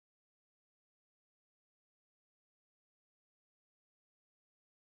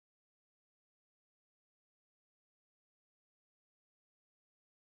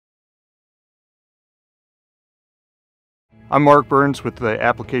I'm Mark Burns with the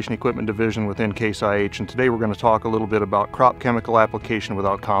Application Equipment Division within Case IH, and today we're going to talk a little bit about crop chemical application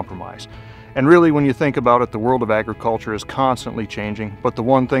without compromise. And really, when you think about it, the world of agriculture is constantly changing, but the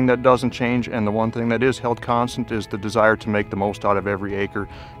one thing that doesn't change and the one thing that is held constant is the desire to make the most out of every acre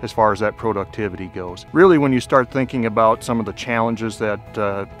as far as that productivity goes. Really, when you start thinking about some of the challenges that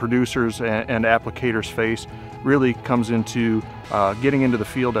producers and applicators face, really comes into getting into the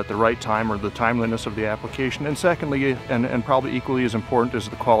field at the right time, or the timeliness of the application, and secondly, and probably equally as important, is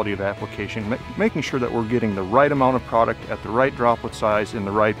the quality of application, making sure that we're getting the right amount of product at the right droplet size in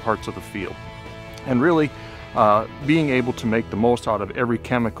the right parts of the field, and really being able to make the most out of every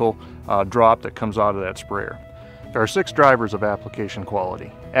chemical drop that comes out of that sprayer. There are 6 drivers of application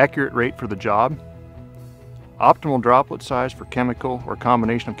quality: accurate rate for the job, optimal droplet size for chemical or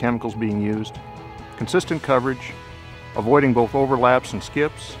combination of chemicals being used, consistent coverage, avoiding both overlaps and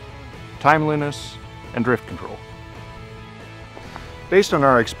skips, timeliness, and drift control. Based on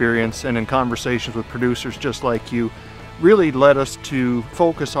our experience and in conversations with producers just like you, really led us to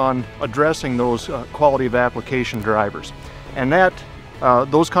focus on addressing those quality of application drivers. And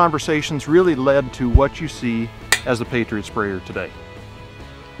those conversations really led to what you see as the Patriot sprayer today.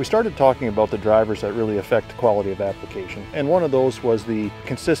 We started talking about the drivers that really affect the quality of application, and one of those was the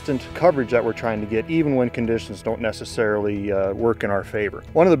consistent coverage that we're trying to get even when conditions don't necessarily work in our favor.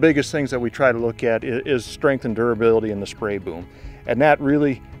 One of the biggest things that we try to look at is strength and durability in the spray boom, and that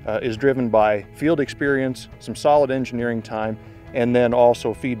really is driven by field experience, some solid engineering time, and then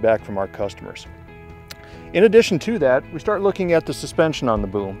also feedback from our customers. In addition to that, we start looking at the suspension on the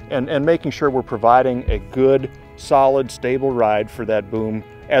boom and making sure we're providing a good, solid, stable ride for that boom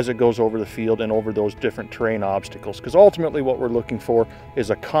as it goes over the field and over those different terrain obstacles. Because ultimately what we're looking for is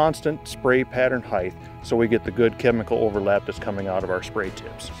a constant spray pattern height so we get the good chemical overlap that's coming out of our spray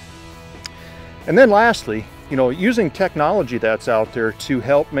tips. And then lastly, using technology that's out there to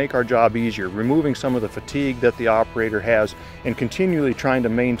help make our job easier, removing some of the fatigue that the operator has and continually trying to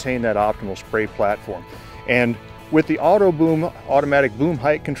maintain that optimal spray platform. And with the auto boom, automatic boom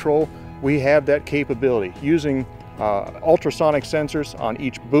height control, we have that capability using ultrasonic sensors on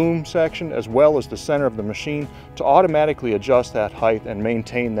each boom section as well as the center of the machine to automatically adjust that height and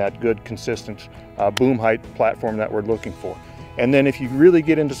maintain that good consistent boom height platform that we're looking for. And then if you really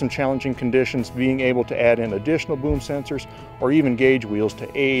get into some challenging conditions, being able to add in additional boom sensors or even gauge wheels to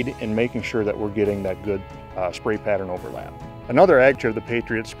aid in making sure that we're getting that good spray pattern overlap. Another advantage of the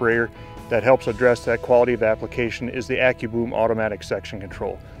Patriot sprayer that helps address that quality of application is the AccuBoom automatic section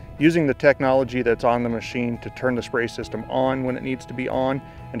control. Using the technology that's on the machine to turn the spray system on when it needs to be on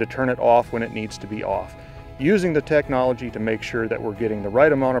and to turn it off when it needs to be off. Using the technology to make sure that we're getting the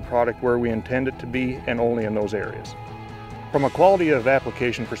right amount of product where we intend it to be and only in those areas. From a quality of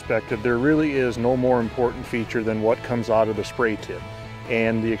application perspective, there really is no more important feature than what comes out of the spray tip.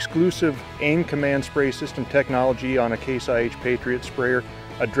 And the exclusive AIM command spray system technology on a Case IH Patriot sprayer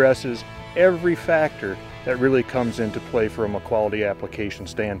addresses every factor that really comes into play from a quality application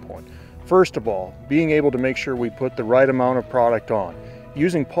standpoint. First of all, being able to make sure we put the right amount of product on.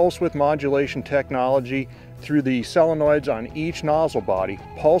 Using pulse width modulation technology through the solenoids on each nozzle body,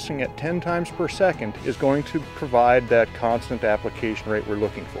 pulsing at 10 times per second is going to provide that constant application rate we're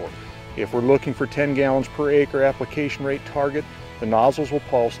looking for. If we're looking for 10 gallons per acre application rate target, the nozzles will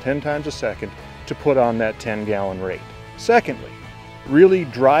pulse 10 times a second to put on that 10-gallon rate. Secondly, really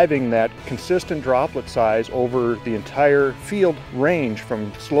driving that consistent droplet size over the entire field range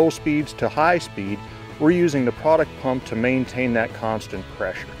from slow speeds to high speed, we're using the product pump to maintain that constant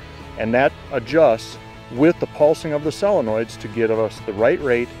pressure. And that adjusts with the pulsing of the solenoids to give us the right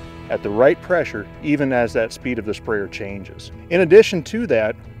rate at the right pressure, even as that speed of the sprayer changes. In addition to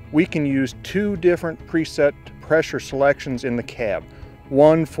that, we can use 2 different preset pressure selections in the cab.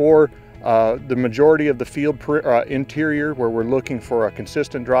 One for the majority of the field interior, where we're looking for a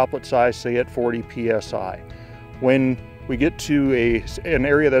consistent droplet size, say at 40 psi. When we get to an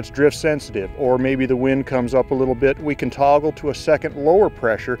area that's drift sensitive, or maybe the wind comes up a little bit, we can toggle to a second lower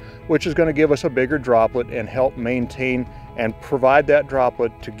pressure, which is going to give us a bigger droplet and help maintain and provide that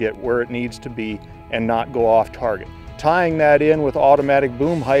droplet to get where it needs to be and not go off target. Tying that in with automatic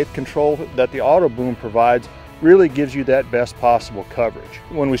boom height control that the auto boom provides really gives you that best possible coverage.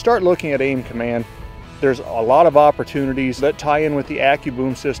 When we start looking at AIM command, there's a lot of opportunities that tie in with the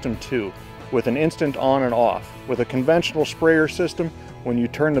AccuBoom system too, with an instant on and off. With a conventional sprayer system, when you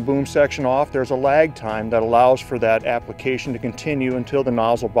turn the boom section off, there's a lag time that allows for that application to continue until the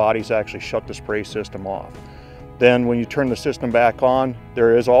nozzle bodies actually shut the spray system off. Then when you turn the system back on,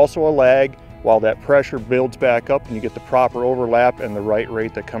 there is also a lag while that pressure builds back up and you get the proper overlap and the right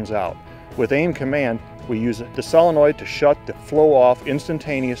rate that comes out. With Aim Command, we use the solenoid to shut the flow off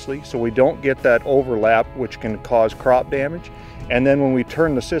instantaneously so we don't get that overlap which can cause crop damage. And then when we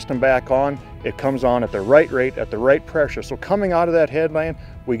turn the system back on, it comes on at the right rate, at the right pressure. So coming out of that headland,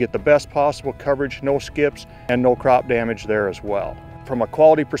 we get the best possible coverage, no skips, and no crop damage there as well. From a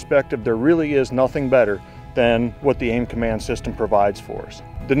quality perspective, there really is nothing better than what the Aim Command system provides for us.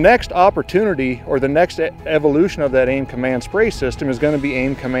 The next opportunity, or the next evolution of that Aim Command spray system, is going to be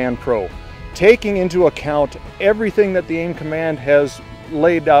Aim Command Pro. Taking into account everything that the Aim Command has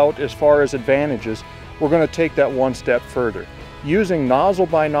laid out as far as advantages, we're going to take that one step further. Using nozzle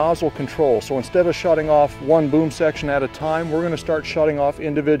by nozzle control, so instead of shutting off one boom section at a time, we're going to start shutting off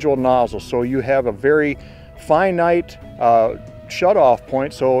individual nozzles, so you have a very finite shut-off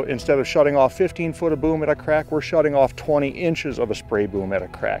point. So instead of shutting off 15 foot of boom at a crack, we're shutting off 20 inches of a spray boom at a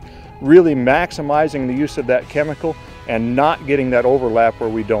crack, really maximizing the use of that chemical and not getting that overlap where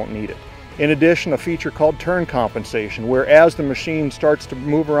we don't need it. In addition, a feature called turn compensation, where as the machine starts to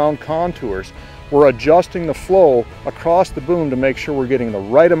move around contours, we're adjusting the flow across the boom to make sure we're getting the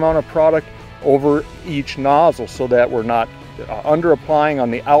right amount of product over each nozzle so that we're not under applying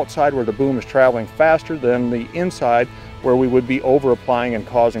on the outside where the boom is traveling faster than the inside where we would be over applying and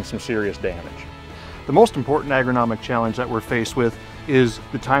causing some serious damage. The most important agronomic challenge that we're faced with is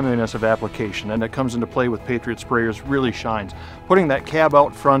the timeliness of application, and that comes into play with Patriot sprayers really shines. Putting that cab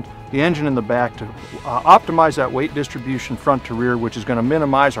out front, the engine in the back to optimize that weight distribution front to rear, which is going to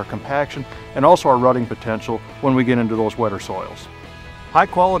minimize our compaction and also our rutting potential when we get into those wetter soils. High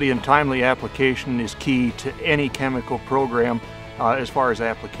quality and timely application is key to any chemical program as far as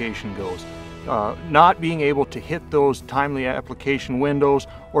application goes. Not being able to hit those timely application windows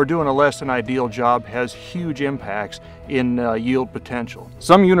or doing a less than ideal job has huge impacts in yield potential.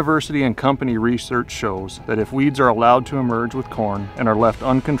 Some university and company research shows that if weeds are allowed to emerge with corn and are left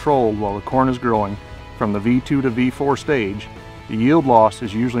uncontrolled while the corn is growing from the V2 to V4 stage, the yield loss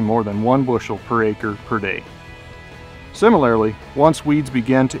is usually more than 1 bushel per acre per day. Similarly, once weeds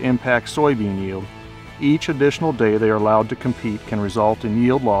begin to impact soybean yield, each additional day they are allowed to compete can result in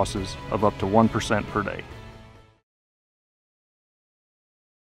yield losses of up to 1% per day.